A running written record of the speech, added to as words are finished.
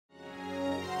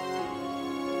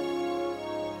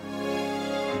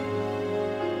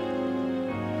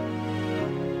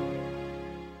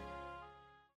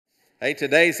Hey,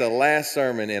 today's the last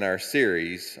sermon in our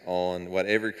series on what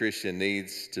every Christian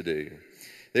needs to do.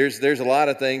 There's a lot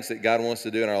of things that God wants to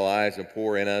do in our lives and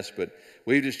pour in us, but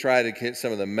we've just tried to hit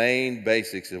some of the main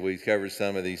basics as we've covered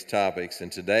some of these topics.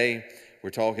 And today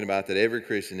we're talking about that every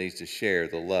Christian needs to share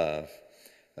the love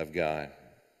of God.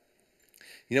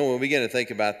 You know, when we begin to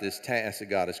think about this task that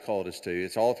God has called us to,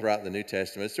 it's all throughout the New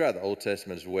Testament, it's throughout the Old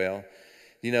Testament as well.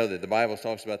 You know that the Bible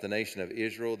talks about the nation of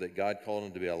Israel, that God called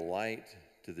them to be a light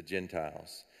to the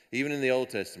Gentiles. Even in the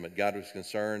Old Testament, God was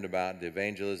concerned about the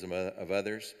evangelism of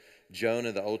others.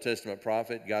 Jonah, the Old Testament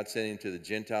prophet, God sent him to the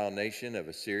Gentile nation of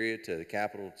Assyria, to the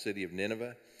capital city of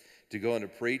Nineveh, to go and to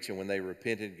preach. And when they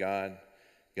repented, God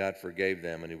forgave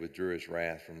them and he withdrew his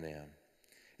wrath from them.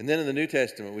 And then in the New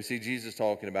Testament, we see Jesus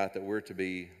talking about that we're to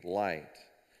be light,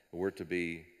 we're to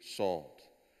be salt.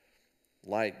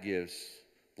 Light gives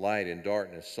light in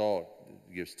darkness. Salt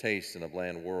gives taste in a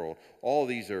bland world. All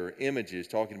these are images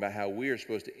talking about how we are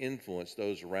supposed to influence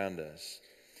those around us.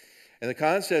 And the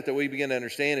concept that we begin to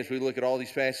understand as we look at all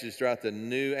these passages throughout the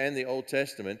New and the Old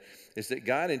Testament is that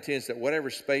God intends that whatever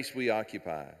space we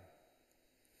occupy,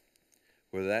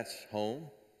 whether that's home,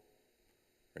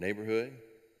 our neighborhood,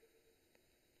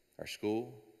 our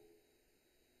school,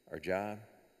 our job,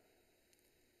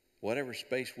 whatever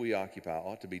space we occupy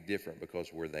ought to be different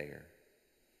because we're there.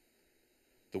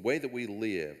 The way that we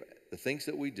live, the things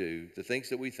that we do, the things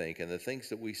that we think, and the things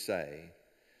that we say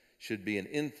should be an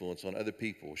influence on other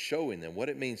people, showing them what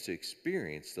it means to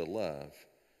experience the love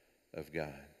of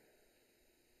God.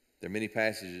 There are many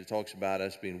passages that talks about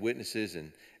us being witnesses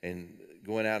and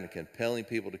going out and compelling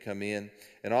people to come in.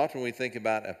 And often when we think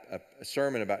about a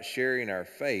sermon about sharing our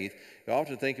faith, we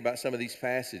often think about some of these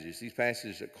passages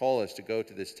that call us to go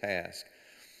to this task.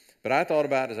 But I thought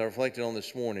about, as I reflected on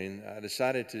this morning, I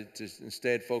decided to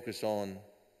instead focus on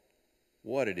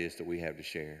what it is that we have to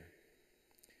share.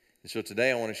 And so today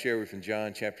I want to share with you from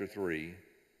John chapter 3,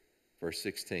 verse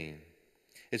 16.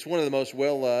 It's one of the most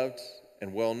well-loved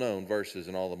and well-known verses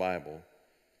in all the Bible,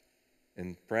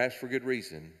 and perhaps for good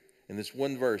reason. In this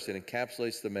one verse, it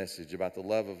encapsulates the message about the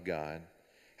love of God,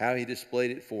 how He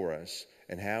displayed it for us,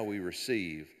 and how we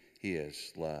receive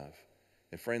His love.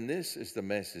 And friend, this is the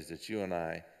message that you and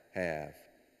I have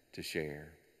to share.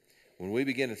 When we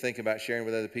begin to think about sharing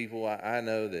with other people, I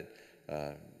know that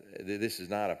this is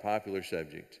not a popular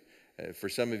subject. For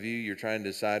some of you, you're trying to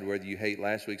decide whether you hate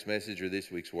last week's message or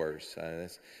this week's worse.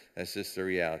 That's just the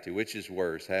reality. Which is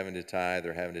worse, having to tithe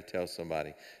or having to tell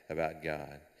somebody about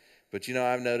God? But you know,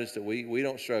 I've noticed that we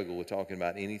don't struggle with talking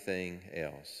about anything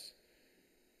else.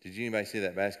 Did anybody see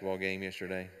that basketball game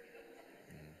yesterday?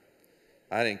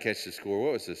 I didn't catch the score.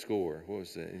 What was the score? What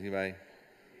was anybody?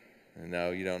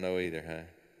 No, you don't know either, huh?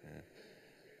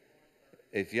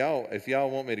 If y'all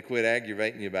want me to quit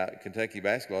aggravating you about Kentucky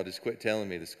basketball, just quit telling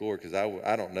me the score, because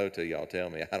I don't know till y'all tell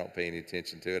me. I don't pay any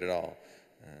attention to it at all.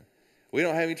 We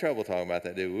don't have any trouble talking about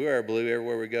that, do we? We wear blue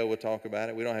everywhere we go. We'll talk about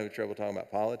it. We don't have any trouble talking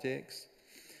about politics.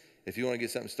 If you want to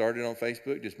get something started on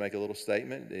Facebook, just make a little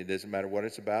statement. It doesn't matter what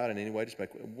it's about in any way. Just make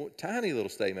a tiny little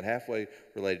statement halfway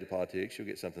related to politics. You'll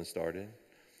get something started.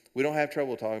 We don't have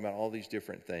trouble talking about all these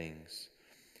different things.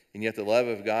 And yet the love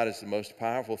of God is the most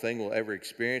powerful thing we'll ever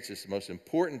experience. It's the most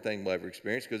important thing we'll ever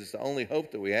experience, because it's the only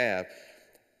hope that we have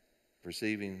of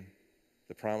receiving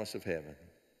the promise of heaven.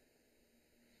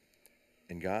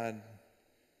 And God,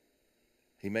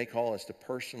 He may call us to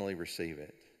personally receive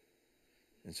it.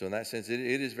 And so in that sense, it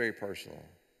is very personal.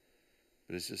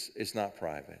 But it's not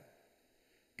private.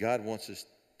 God wants us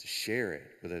to share it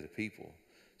with other people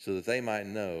so that they might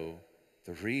know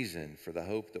the reason for the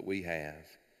hope that we have.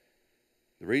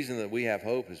 The reason that we have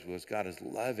hope is because God is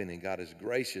loving and God is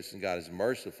gracious and God is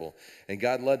merciful. And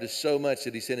God loved us so much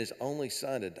that He sent His only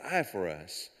Son to die for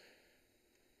us,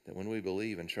 that when we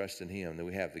believe and trust in Him, that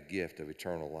we have the gift of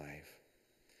eternal life.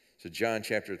 So John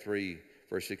chapter 3,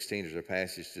 verse 16 is our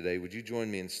passage today. Would you join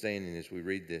me in standing as we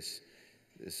read this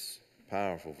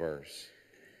powerful verse?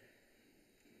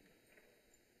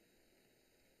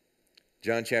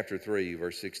 John chapter 3,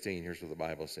 verse 16, here's what the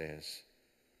Bible says.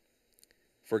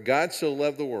 For God so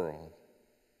loved the world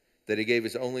that He gave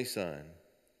His only Son,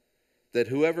 that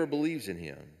whoever believes in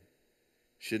Him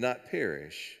should not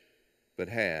perish, but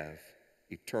have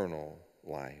eternal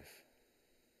life.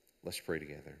 Let's pray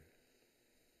together.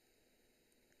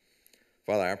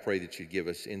 Father, I pray that You'd give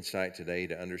us insight today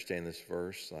to understand this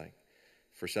verse, like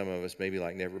for some of us, maybe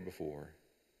like never before.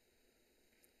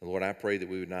 Lord, I pray that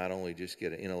we would not only just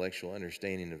get an intellectual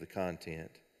understanding of the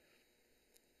content,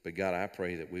 but God, I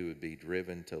pray that we would be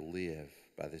driven to live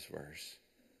by this verse.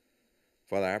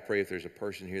 Father, I pray if there's a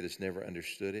person here that's never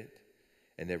understood it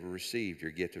and never received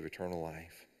Your gift of eternal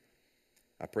life,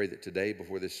 I pray that today,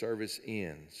 before this service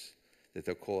ends, that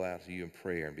they'll call out to you in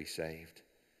prayer and be saved.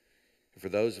 And for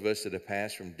those of us that have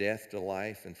passed from death to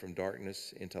life and from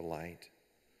darkness into light,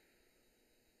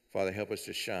 Father, help us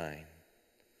to shine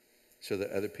so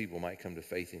that other people might come to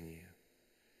faith in you.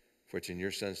 For it's in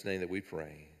your Son's name that we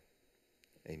pray.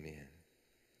 Amen.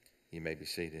 You may be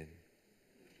seated.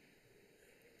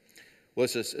 Well,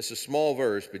 it's a small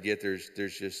verse, but yet there's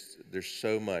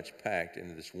so much packed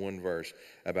into this one verse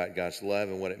about God's love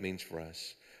and what it means for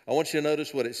us. I want you to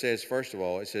notice what it says. First of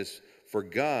all, it says, "For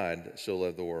God so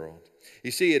loved the world."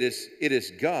 You see, it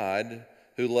is God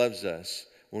who loves us.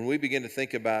 When we begin to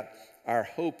think about our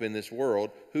hope in this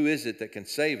world, who is it that can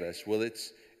save us? Well,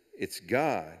 it's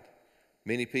God.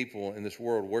 Many people in this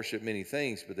world worship many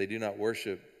things, but they do not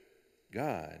worship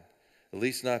God. At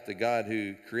least not the God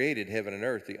who created heaven and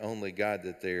earth, the only God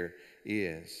that there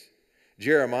is.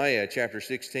 Jeremiah chapter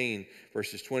 16,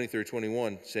 verses 20 through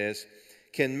 21 says,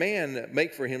 "Can man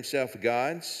make for himself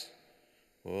gods?"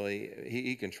 Well,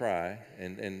 he can try,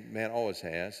 and man always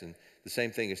has, and the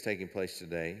same thing is taking place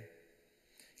today.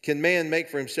 "Can man make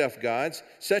for himself gods?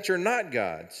 Such are not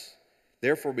gods.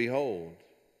 Therefore, behold,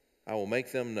 I will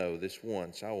make them know this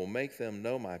once. I will make them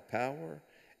know my power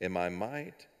and my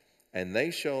might, and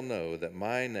they shall know that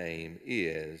my name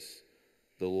is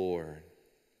the Lord."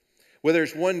 Well,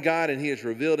 there's one God, and he has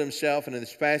revealed himself, and in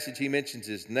this passage he mentions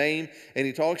his name, and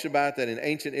he talks about that in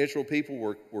ancient Israel people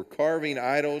were carving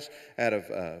idols out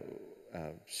of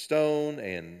stone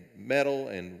and metal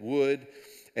and wood,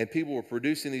 and people were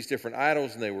producing these different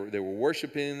idols, and they were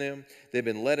worshiping them. They've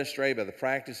been led astray by the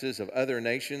practices of other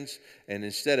nations, and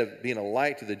instead of being a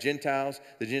light to the Gentiles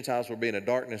were being a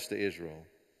darkness to Israel.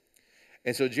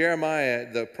 And so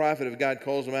Jeremiah, the prophet of God,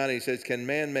 calls them out, and he says, "Can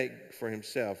man make for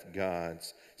himself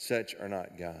gods? Such are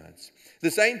not gods."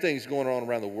 The same thing's going on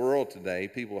around the world today.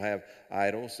 People have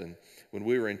idols, and when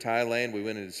we were in Thailand, we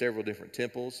went into several different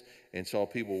temples and saw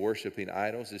people worshiping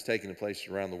idols. It's taking place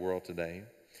around the world today.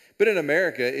 But in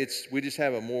America, we just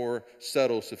have a more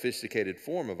subtle, sophisticated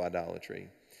form of idolatry.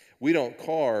 We don't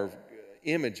carve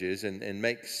images and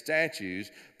make statues,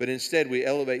 but instead we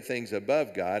elevate things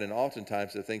above God, and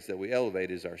oftentimes the things that we elevate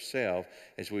is ourselves,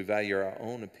 as we value our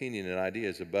own opinion and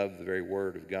ideas above the very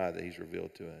word of God that he's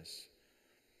revealed to us.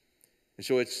 And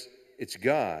so it's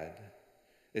God.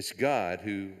 It's God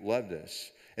who loved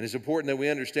us. And it's important that we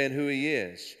understand who he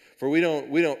is. For we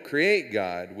don't create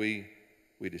God, we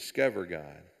discover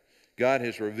God. God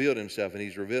has revealed himself, and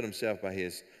he's revealed himself by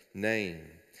his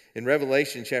name. In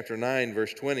Revelation chapter 9,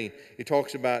 verse 20, it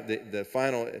talks about the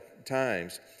final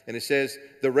times. And it says,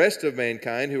 "The rest of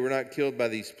mankind who were not killed by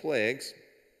these plagues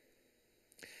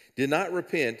did not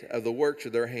repent of the works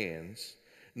of their hands,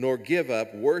 nor give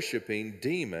up worshiping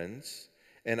demons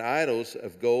and idols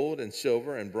of gold and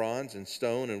silver and bronze and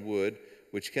stone and wood,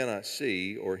 which cannot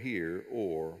see or hear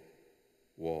or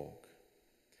walk."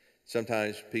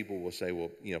 Sometimes people will say, "Well,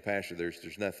 Pastor,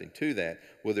 there's nothing to that."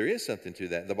 Well, there is something to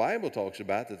that. The Bible talks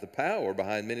about that the power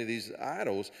behind many of these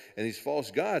idols and these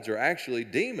false gods are actually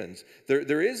demons.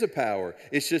 There is a power.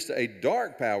 It's just a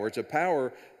dark power. It's a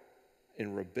power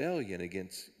in rebellion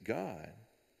against God.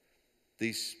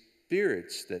 These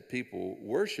spirits that people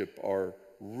worship are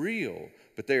real,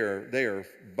 but they are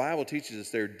Bible teaches us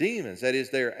they're demons. That is,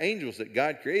 they're angels that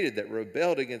God created that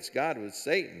rebelled against God with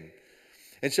Satan.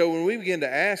 And so when we begin to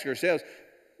ask ourselves,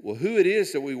 well, who it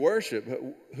is that we worship,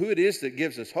 who it is that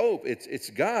gives us hope,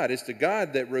 it's God. It's the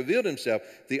God that revealed himself,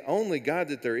 the only God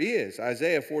that there is.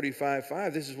 Isaiah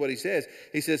 45:5, this is what he says.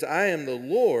 He says, "I am the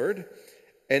Lord,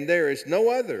 and there is no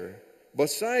other.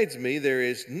 Besides me, there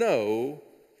is no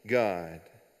God."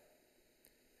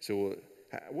 So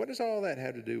what does all that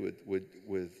have to do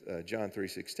with John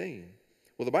 3:16?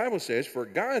 Well, the Bible says, "For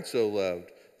God so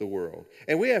loved the world."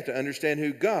 And we have to understand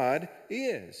who God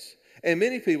is. And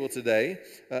many people today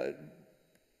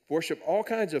worship all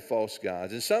kinds of false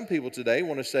gods. And some people today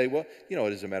want to say, well, it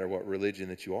doesn't matter what religion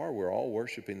that you are, we're all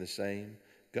worshiping the same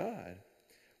God.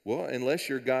 Well, unless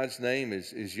your God's name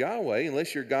is Yahweh,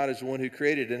 unless your God is the one who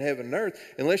created in heaven and earth,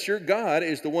 unless your God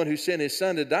is the one who sent his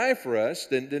son to die for us,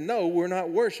 then no, we're not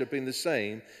worshiping the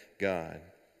same God.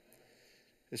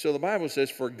 And so the Bible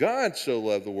says, "For God so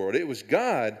loved the world." It was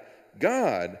God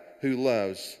who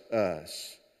loves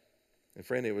us. And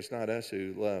friend, it was not us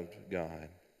who loved God.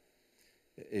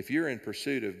 If you're in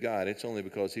pursuit of God, it's only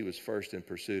because he was first in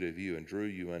pursuit of you and drew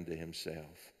you unto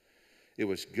himself. It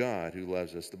was God who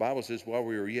loves us. The Bible says, while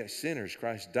we were yet sinners,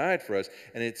 Christ died for us.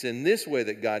 And it's in this way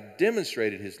that God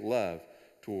demonstrated his love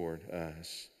toward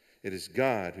us. It is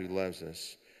God who loves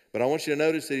us. But I want you to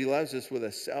notice that he loves us with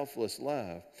a selfless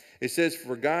love. It says,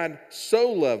 "For God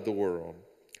so loved the world."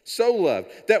 So loved.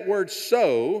 That word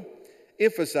so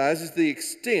emphasizes the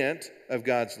extent of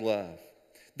God's love.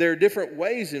 There are different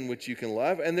ways in which you can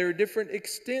love, and there are different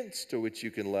extents to which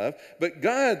you can love. But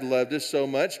God loved us so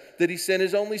much that he sent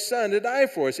his only son to die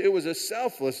for us. It was a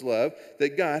selfless love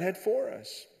that God had for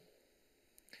us.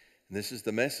 And this is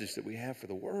the message that we have for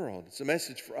the world. It's a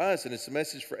message for us, and it's a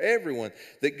message for everyone,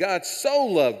 that God so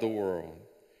loved the world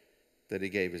that he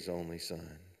gave his only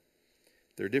son.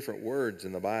 There are different words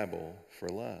in the Bible for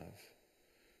love.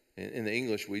 In the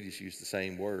English, we just use the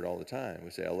same word all the time. We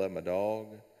say, I love my dog,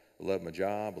 I love my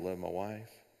job, I love my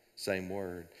wife. Same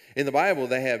word. In the Bible,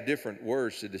 they have different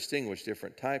words to distinguish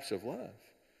different types of love.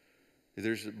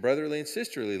 There's brotherly and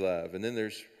sisterly love, and then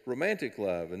there's romantic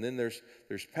love, and then there's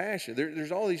passion.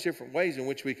 There's all these different ways in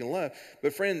which we can love.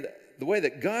 But friend, the way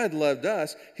that God loved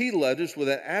us, he loved us with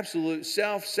an absolute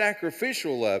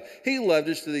self-sacrificial love. He loved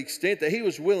us to the extent that he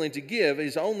was willing to give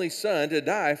his only son to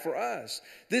die for us.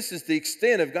 This is the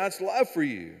extent of God's love for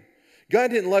you. God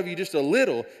didn't love you just a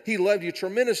little. He loved you a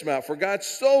tremendous amount, for God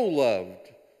so loved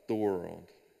the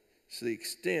world. It's the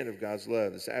extent of God's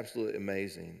love. It's absolutely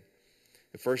amazing.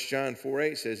 1 John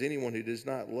 4:8 says, anyone who does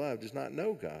not love does not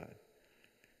know God,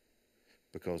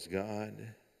 because God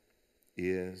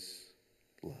is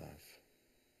love.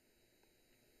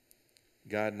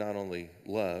 God not only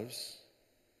loves,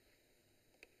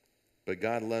 but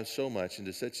God loves so much and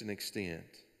to such an extent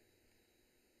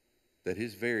that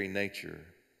his very nature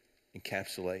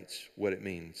encapsulates what it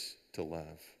means to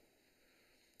love.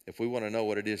 If we want to know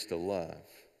what it is to love,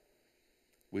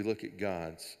 we look at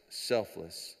God's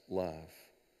selfless love.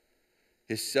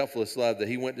 His selfless love, that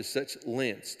he went to such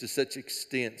lengths, to such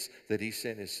extents, that he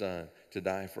sent his son to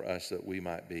die for us that we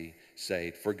might be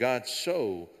saved. For God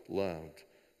so loved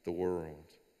the world.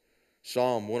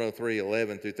 Psalm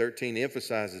 103:11-13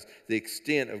 emphasizes the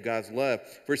extent of God's love.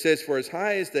 For it says, for as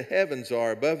high as the heavens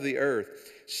are above the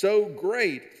earth, so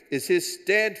great is his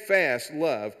steadfast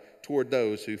love toward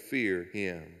those who fear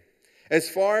him. As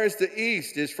far as the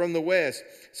east is from the west,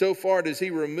 so far does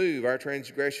he remove our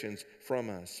transgressions from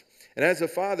us. And as a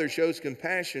father shows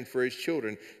compassion for his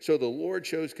children, so the Lord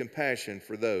shows compassion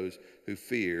for those who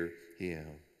fear him.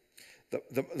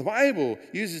 The Bible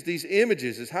uses these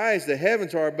images, as high as the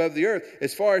heavens are above the earth,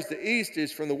 as far as the east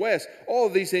is from the west. All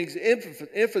of these things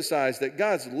emphasize that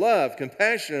God's love,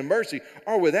 compassion, and mercy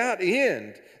are without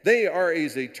end. They are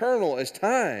as eternal as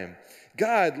time.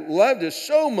 God loved us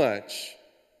so much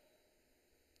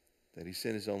that he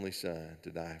sent his only son to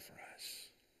die for us.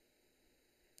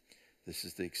 This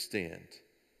is the extent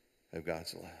of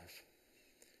God's love.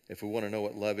 If we want to know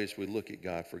what love is, we look at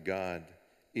God, for God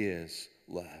is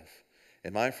love.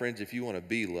 And my friends, if you want to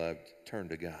be loved, turn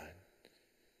to God.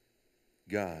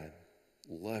 God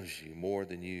loves you more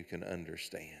than you can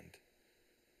understand.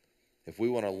 If we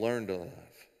want to learn to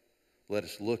love, let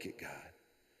us look at God,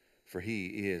 for he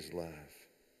is love.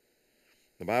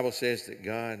 The Bible says that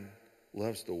God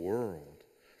loves the world.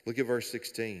 Look at verse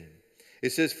 16.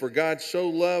 It says, for God so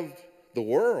loved the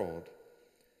world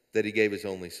that he gave his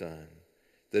only son,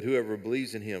 that whoever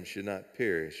believes in him should not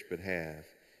perish but have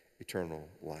eternal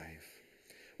life.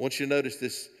 I want you to notice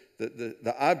this,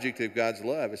 the object of God's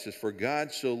love. It says, for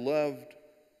God so loved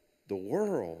the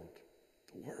world.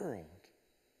 The world.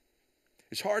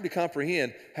 It's hard to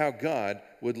comprehend how God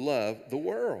would love the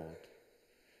world.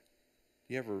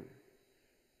 You ever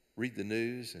read the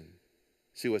news and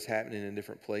see what's happening in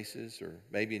different places, or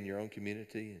maybe in your own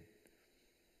community, and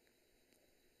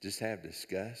just have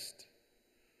disgust?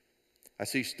 I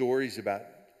see stories about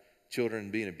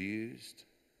children being abused.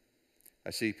 I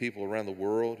see people around the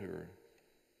world who are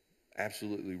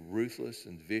absolutely ruthless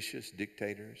and vicious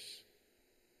dictators.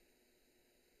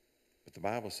 But the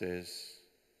Bible says,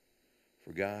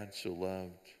 for God so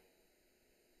loved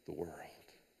the world.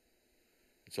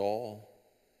 It's all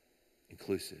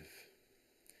inclusive.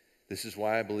 This is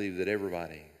why I believe that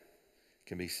everybody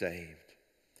can be saved,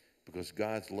 because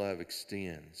God's love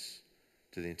extends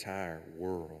to the entire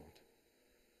world.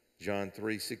 John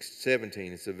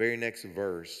 3:17, it's the very next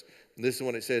verse. This is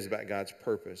what it says about God's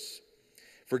purpose.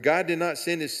 For God did not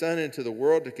send his son into the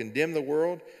world to condemn the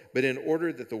world, but in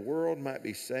order that the world might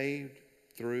be saved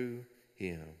through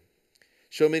him.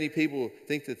 So many people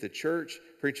think that the church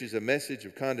preaches a message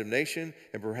of condemnation,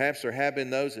 and perhaps there have been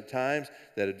those at times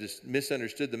that have just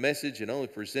misunderstood the message and only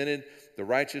presented the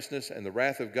righteousness and the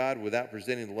wrath of God without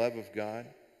presenting the love of God.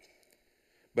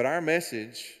 But our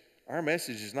message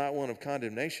is not one of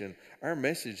condemnation. Our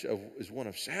message is one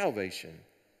of salvation.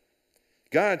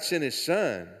 God sent his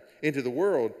son into the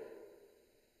world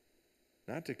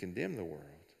not to condemn the world,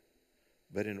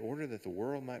 but in order that the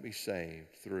world might be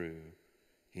saved through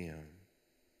him.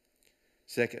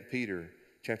 2 Peter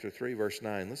chapter 3, verse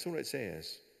 9. Listen to what it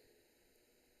says.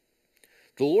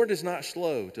 The Lord is not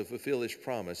slow to fulfill his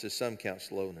promise, as some count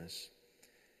slowness,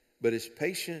 but is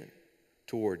patient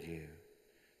toward you.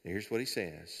 Now here's what he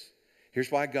says.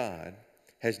 Here's why God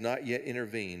has not yet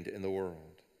intervened in the world.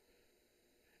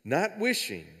 Not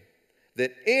wishing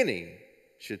that any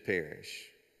should perish.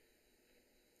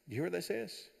 You hear what that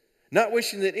says? Not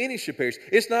wishing that any should perish.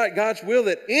 It's not God's will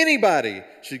that anybody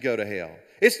should go to hell.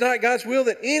 It's not God's will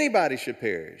that anybody should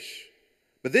perish.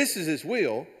 But this is his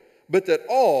will, but that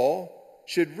all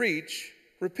should reach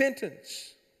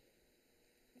repentance.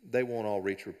 They won't all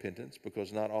reach repentance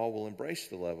because not all will embrace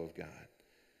the love of God.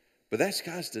 But that's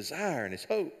God's desire and his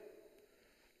hope.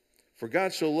 For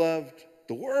God so loved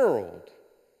the world,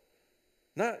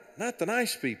 not the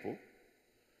nice people,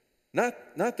 not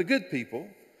the good people,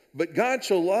 but God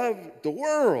so loved the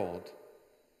world.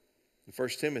 In 1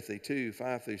 Timothy 2,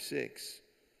 5 through 6,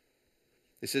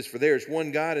 it says, for there is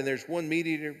one God and there's one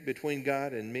mediator between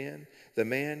God and men, the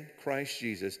man Christ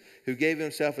Jesus, who gave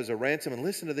himself as a ransom. And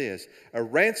listen to this, a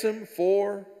ransom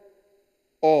for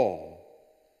all.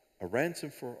 A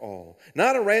ransom for all.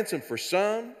 Not a ransom for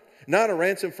some, not a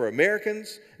ransom for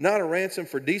Americans, not a ransom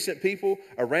for decent people,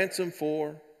 a ransom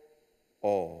for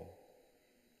all,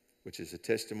 which is a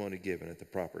testimony given at the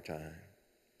proper time.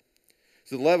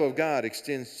 So the love of God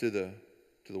extends to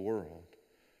the world.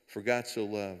 For God so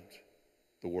loved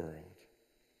the world.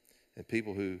 And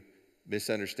people who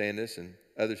misunderstand us and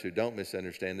others who don't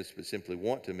misunderstand us but simply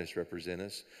want to misrepresent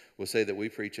us will say that we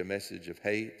preach a message of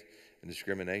hate and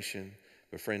discrimination.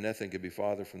 But friend, nothing could be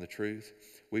farther from the truth.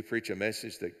 We preach a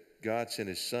message that God sent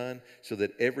his son so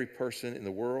that every person in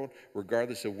the world,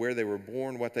 regardless of where they were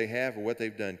born, what they have, or what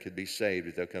they've done, could be saved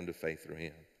if they'll come to faith through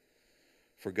him.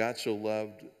 For God so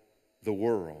loved the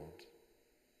world.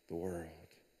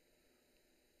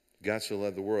 God so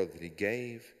loved the world that he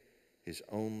gave his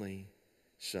only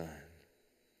son.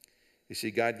 You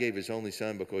see, God gave his only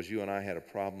son because you and I had a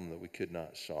problem that we could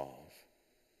not solve.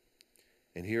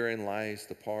 And herein lies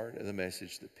the part of the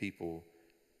message that people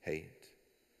hate.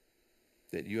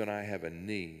 That you and I have a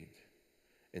need,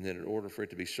 and that in order for it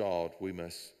to be solved, we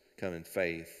must come in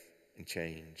faith and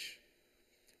change.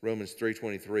 Romans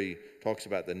 3:23 talks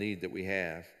about the need that we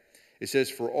have. It says,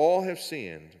 for all have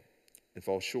sinned and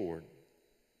fall short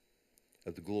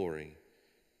of the glory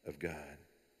of God.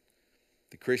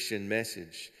 The Christian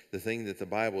message, the thing that the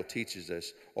Bible teaches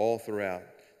us all throughout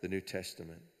the New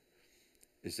Testament,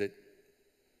 is that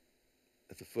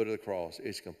at the foot of the cross,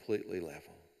 it's completely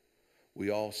level. We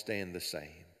all stand the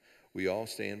same. We all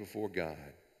stand before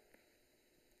God,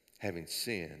 having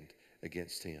sinned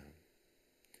against him.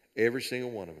 Every single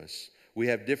one of us. We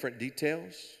have different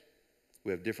details.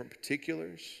 We have different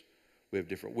particulars. We have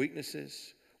different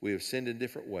weaknesses. We have sinned in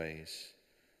different ways.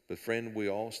 But friend, we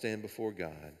all stand before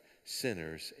God,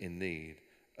 sinners in need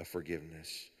of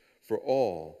forgiveness. For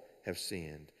all have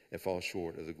sinned and fall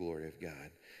short of the glory of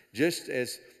God. Just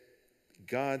as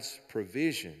God's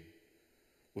provision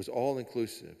was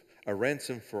all-inclusive, a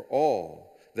ransom for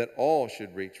all, that all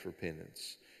should reach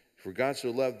repentance. For God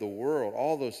so loved the world,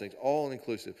 all those things,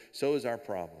 all-inclusive. So is our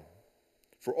problem.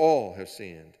 For all have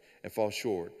sinned and fall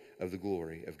short of the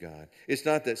glory of God. It's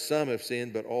not that some have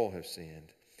sinned, but all have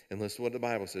sinned. And listen to what the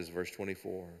Bible says, verse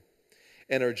 24.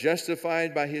 And are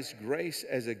justified by his grace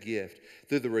as a gift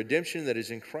through the redemption that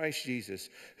is in Christ Jesus,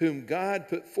 whom God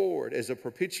put forward as a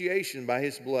propitiation by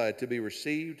his blood to be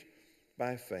received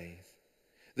by faith.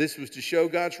 This was to show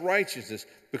God's righteousness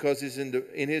because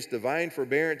in his divine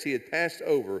forbearance he had passed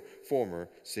over former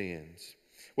sins.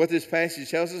 What this passage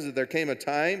tells us is that there came a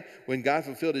time when God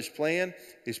fulfilled his plan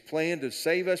to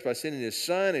save us by sending his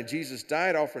son, and Jesus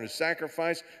died offering a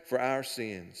sacrifice for our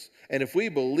sins. And if we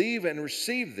believe and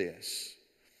receive this,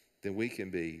 then we can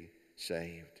be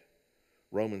saved.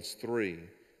 Romans 3,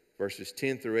 verses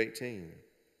 10 through 18.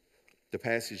 The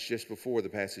passage just before the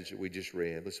passage that we just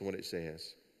read. Listen to what it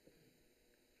says.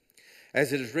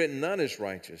 As it is written, none is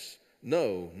righteous.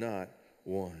 No, not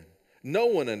one. No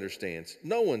one understands.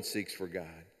 No one seeks for God.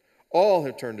 All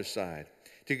have turned aside.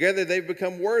 Together they've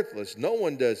become worthless. No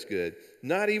one does good,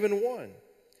 not even one.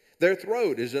 Their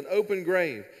throat is an open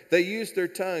grave. They use their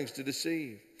tongues to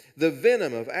deceive. The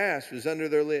venom of asps is under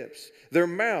their lips. Their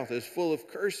mouth is full of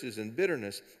curses and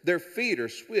bitterness. Their feet are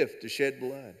swift to shed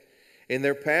blood. In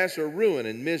their paths are ruin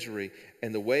and misery,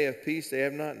 and the way of peace they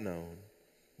have not known.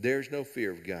 There's no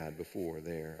fear of God before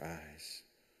their eyes.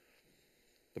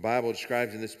 The Bible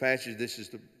describes in this passage, this is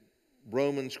the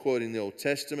Romans quoting the Old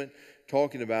Testament,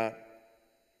 talking about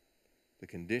the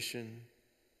condition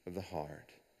of the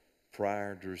heart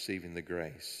prior to receiving the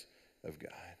grace of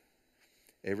God.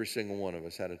 Every single one of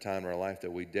us had a time in our life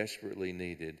that we desperately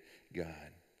needed God.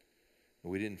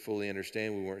 We didn't fully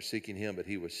understand. We weren't seeking Him, but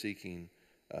He was seeking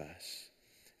us.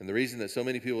 And the reason that so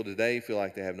many people today feel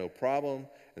like they have no problem and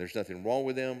there's nothing wrong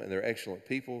with them and they're excellent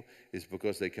people is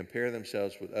because they compare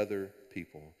themselves with other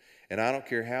people. And I don't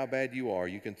care how bad you are,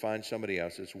 you can find somebody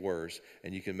else that's worse,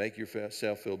 and you can make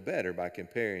yourself feel better by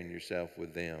comparing yourself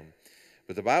with them.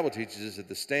 But the Bible teaches us that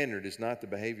the standard is not the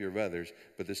behavior of others,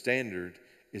 but the standard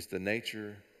is the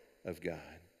nature of God.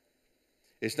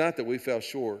 It's not that we fell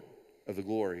short of the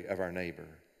glory of our neighbor.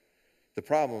 The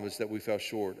problem is that we fell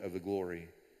short of the glory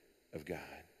of God.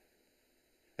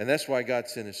 And that's why God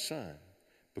sent His Son,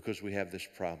 because we have this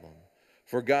problem.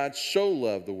 For God so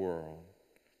loved the world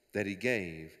that He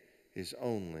gave His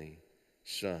only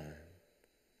Son.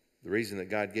 The reason that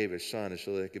God gave His Son is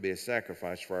so that it could be a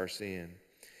sacrifice for our sin.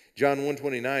 John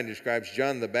 1:29 describes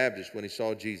John the Baptist when he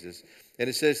saw Jesus. And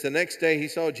it says, the next day he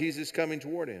saw Jesus coming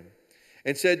toward him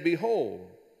and said, behold,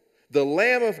 the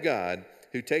Lamb of God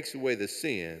who takes away the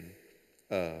sin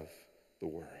of the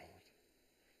world.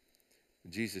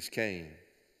 Jesus came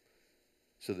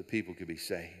so that people could be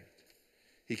saved.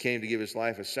 He came to give His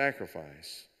life a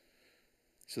sacrifice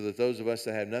so that those of us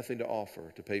that have nothing to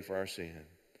offer to pay for our sin,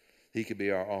 He could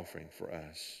be our offering for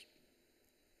us.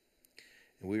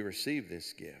 And we receive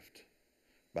this gift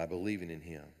by believing in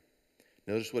Him.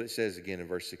 Notice what it says again in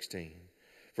verse 16.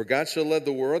 For God so loved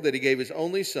the world that He gave His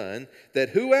only Son, that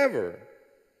whoever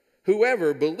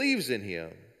believes in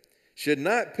Him should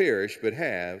not perish but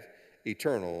have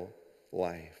eternal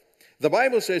life. The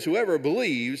Bible says whoever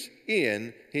believes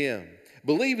in Him.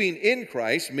 Believing in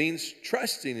Christ means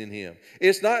trusting in Him.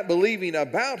 It's not believing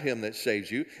about Him that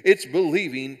saves you. It's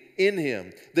believing in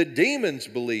Him. The demons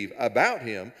believe about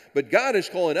Him, but God is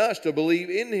calling us to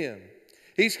believe in Him.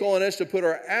 He's calling us to put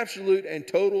our absolute and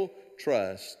total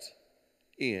trust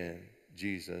in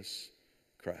Jesus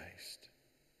Christ.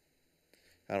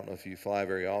 I don't know if you fly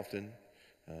very often.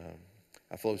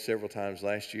 I flew several times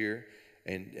last year,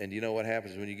 and you know what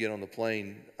happens when you get on the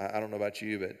plane? I don't know about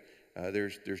you, but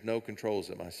there's no controls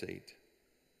at my seat.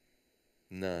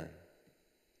 None.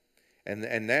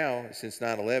 And now, since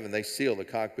 9/11, they seal the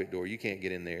cockpit door. You can't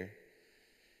get in there.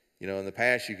 You know, in the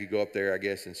past, you could go up there, I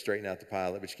guess, and straighten out the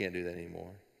pilot, but you can't do that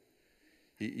anymore.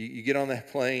 You get on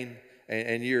that plane,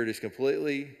 and you're just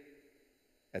completely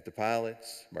at the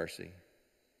pilot's mercy.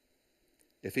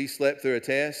 If he slept through a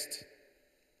test,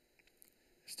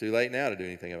 it's too late now to do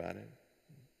anything about it.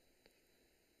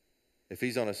 If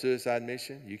he's on a suicide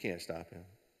mission, you can't stop him.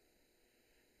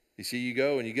 You see, you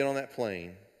go and you get on that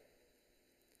plane,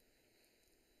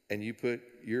 and you put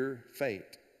your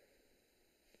fate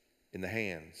in the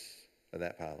hands of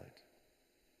that pilot.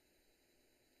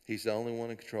 He's the only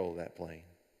one in control of that plane.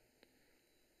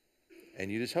 And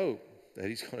you just hope that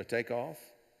he's going to take off,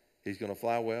 he's going to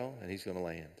fly well, and he's going to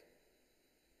land.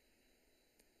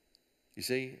 You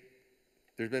see,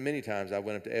 there's been many times I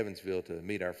went up to Evansville to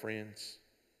meet our friends.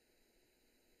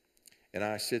 And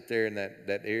I sit there in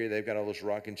that area. They've got all those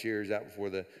rocking chairs out before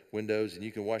the windows, and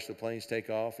you can watch the planes take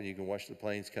off, and you can watch the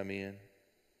planes come in.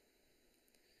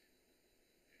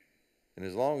 And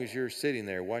as long as you're sitting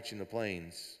there watching the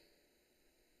planes,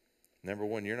 number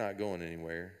one, you're not going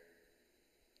anywhere.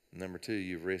 Number two,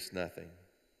 you've risked nothing.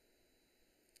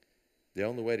 The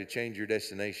only way to change your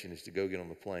destination is to go get on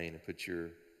the plane and put your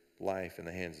life in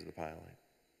the hands of the pilot.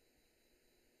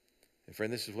 And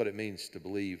friend, this is what it means to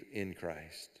believe in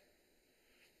Christ.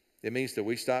 It means that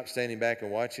we stop standing back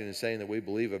and watching and saying that we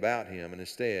believe about Him, and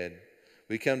instead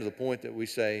we come to the point that we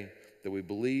say that we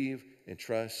believe and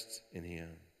trust in Him.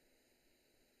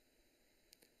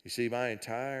 You see, my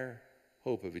entire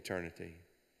hope of eternity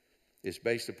is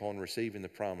based upon receiving the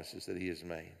promises that He has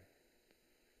made.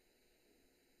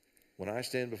 When I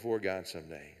stand before God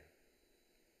someday,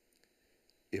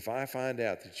 if I find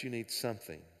out that you need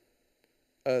something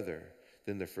other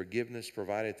than the forgiveness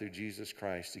provided through Jesus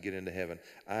Christ to get into heaven,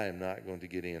 I am not going to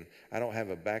get in. I don't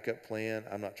have a backup plan.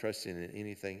 I'm not trusting in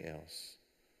anything else.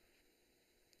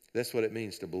 That's what it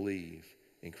means to believe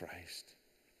in Christ.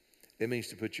 It means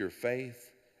to put your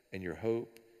faith and your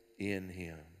hope in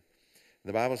Him.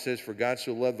 The Bible says, for God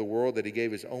so loved the world that He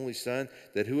gave His only Son,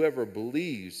 that whoever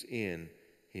believes in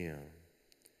Him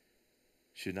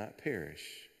should not perish,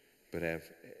 but have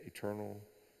eternal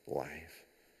life.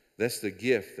 That's the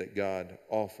gift that God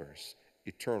offers,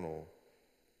 eternal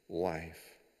life.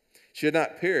 Should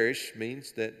not perish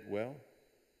means that, well,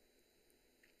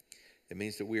 it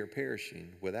means that we are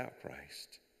perishing without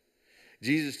Christ.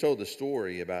 Jesus told the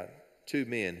story about two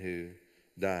men who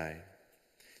died.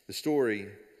 The story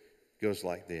goes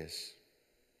like this.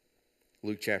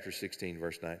 Luke chapter 16,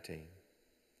 verse 19.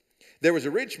 There was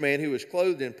a rich man who was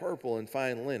clothed in purple and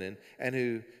fine linen, and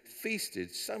who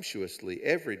feasted sumptuously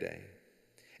every day.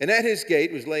 And at his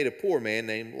gate was laid a poor man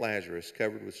named Lazarus,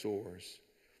 covered with sores,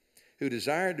 who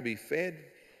desired to be fed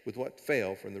with what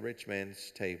fell from the rich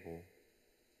man's table.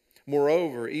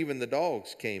 Moreover, even the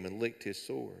dogs came and licked his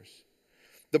sores.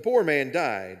 The poor man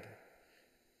died.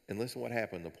 And listen what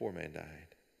happened. The poor man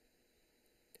died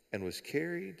and was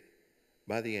carried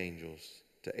by the angels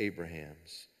to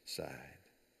Abraham's side.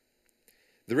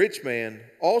 The rich man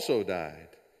also died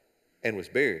and was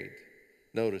buried.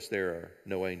 Notice there are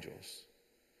no angels.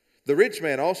 The rich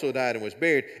man also died and was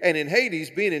buried. And in Hades,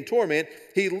 being in torment,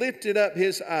 he lifted up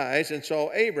his eyes and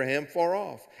saw Abraham far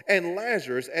off and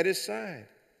Lazarus at his side.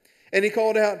 And he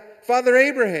called out, Father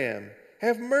Abraham,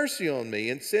 have mercy on me,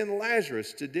 and send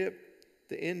Lazarus to dip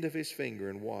the end of his finger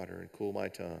in water and cool my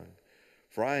tongue,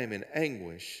 for I am in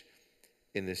anguish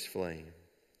in this flame.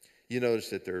 You notice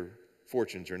that their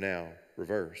fortunes are now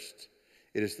reversed.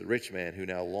 It is the rich man who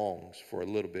now longs for a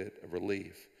little bit of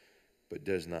relief, but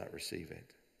does not receive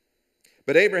it.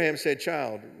 But Abraham said,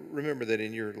 Child, remember that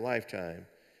in your lifetime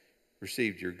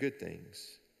received your good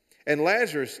things, and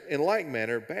Lazarus in like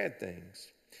manner bad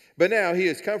things. But now he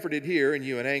is comforted here, and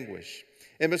you in anguish.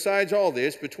 And besides all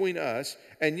this, between us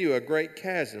and you a great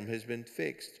chasm has been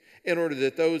fixed, in order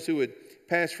that those who would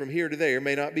pass from here to there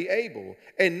may not be able,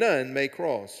 and none may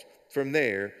cross from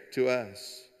there to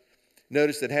us.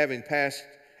 Notice that having passed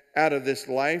out of this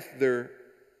life, their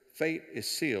fate is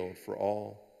sealed for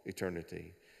all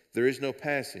eternity. There is no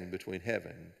passing between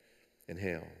heaven and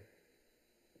hell.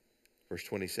 Verse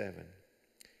 27.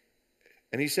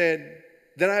 And he said,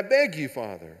 Then I beg you,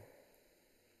 Father,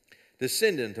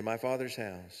 descend into my father's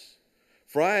house,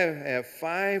 for I have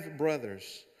 5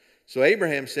 brothers. So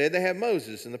Abraham said, They have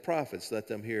Moses and the prophets, let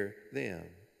them hear them.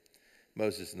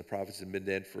 Moses and the prophets had been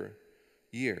dead for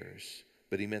years,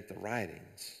 but he meant the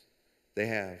writings. They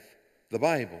have the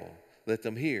Bible, let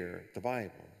them hear the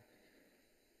Bible.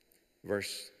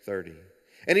 Verse 30.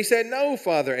 And he said, No,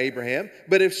 Father Abraham,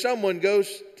 but if someone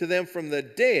goes to them from the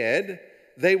dead,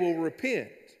 they will repent.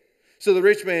 So the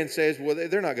rich man says, Well,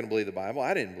 they're not going to believe the Bible.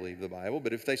 I didn't believe the Bible,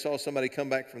 but if they saw somebody come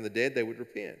back from the dead, they would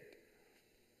repent.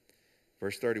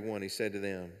 Verse 31, he said to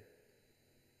them,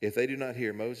 If they do not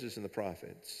hear Moses and the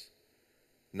prophets,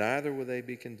 neither will they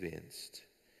be convinced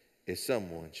if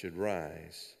someone should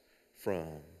rise from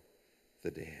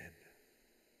the dead.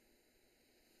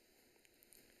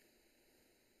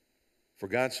 For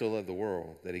God so loved the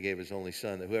world that he gave his only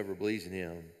Son, that whoever believes in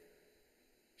him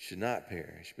should not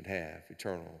perish, but have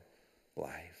eternal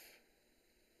life.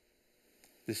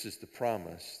 This is the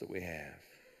promise that we have.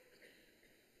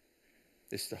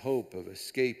 It's the hope of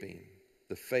escaping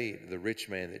the fate of the rich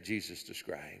man that Jesus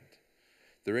described.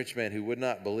 The rich man who would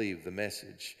not believe the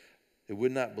message, who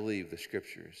would not believe the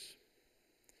scriptures.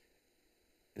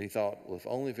 And he thought, well, if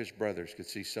only if his brothers could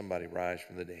see somebody rise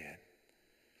from the dead.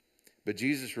 But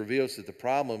Jesus reveals that the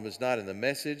problem is not in the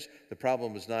message. The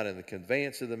problem is not in the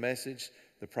conveyance of the message.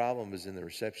 The problem is in the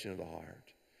reception of the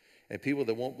heart. And people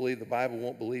that won't believe the Bible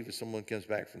won't believe if someone comes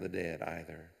back from the dead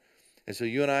either. And so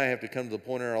you and I have to come to the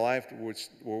point in our life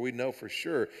where we know for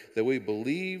sure that we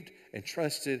believed and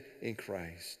trusted in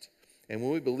Christ. And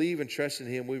when we believe and trust in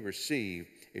him, we receive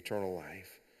eternal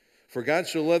life. For God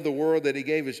so loved the world that he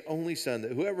gave his only Son,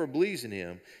 that whoever believes in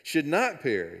him should not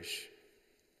perish,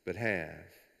 but have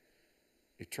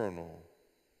eternal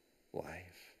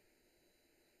life.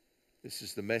 This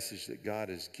is the message that God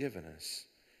has given us.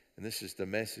 And this is the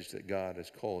message that God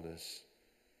has called us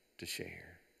to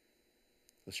share.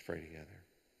 Let's pray together.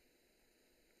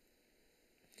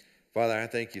 Father, I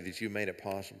thank you that you made it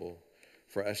possible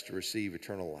for us to receive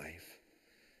eternal life.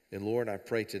 And Lord, I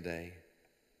pray today,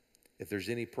 if there's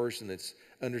any person that's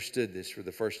understood this for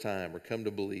the first time or come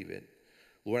to believe it,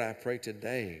 Lord, I pray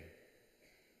today,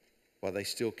 while they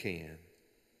still can,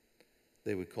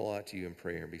 they would call out to you in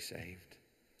prayer and be saved.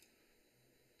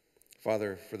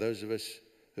 Father, for those of us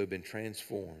who have been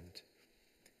transformed,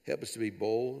 help us to be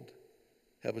bold,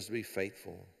 help us to be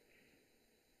faithful.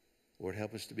 Lord,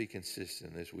 help us to be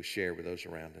consistent as we share with those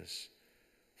around us.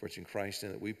 For it's in Christ's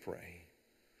name that we pray.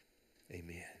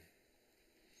 Amen.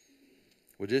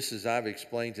 Well, just as I've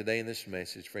explained today in this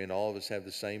message, friend, all of us have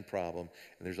the same problem,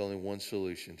 and there's only one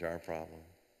solution to our problem.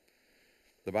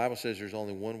 The Bible says there's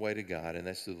only one way to God, and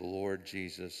that's through the Lord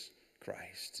Jesus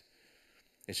Christ.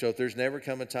 And so if there's never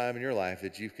come a time in your life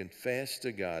that you've confessed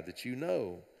to God that you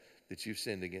know that you've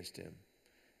sinned against him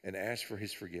and asked for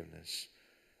his forgiveness,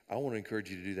 I want to encourage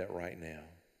you to do that right now.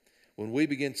 When we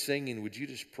begin singing, would you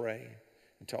just pray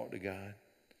and talk to God?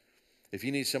 If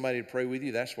you need somebody to pray with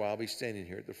you, that's why I'll be standing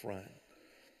here at the front.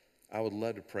 I would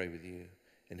love to pray with you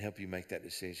and help you make that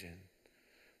decision.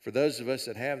 For those of us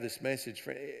that have this message,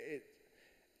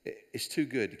 it's too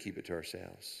good to keep it to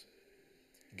ourselves.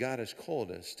 God has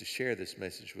called us to share this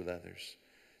message with others,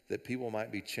 that people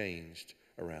might be changed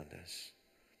around us.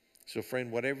 So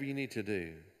friend, whatever you need to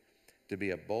do to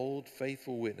be a bold,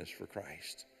 faithful witness for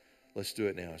Christ, let's do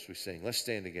it now as we sing. Let's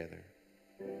stand together.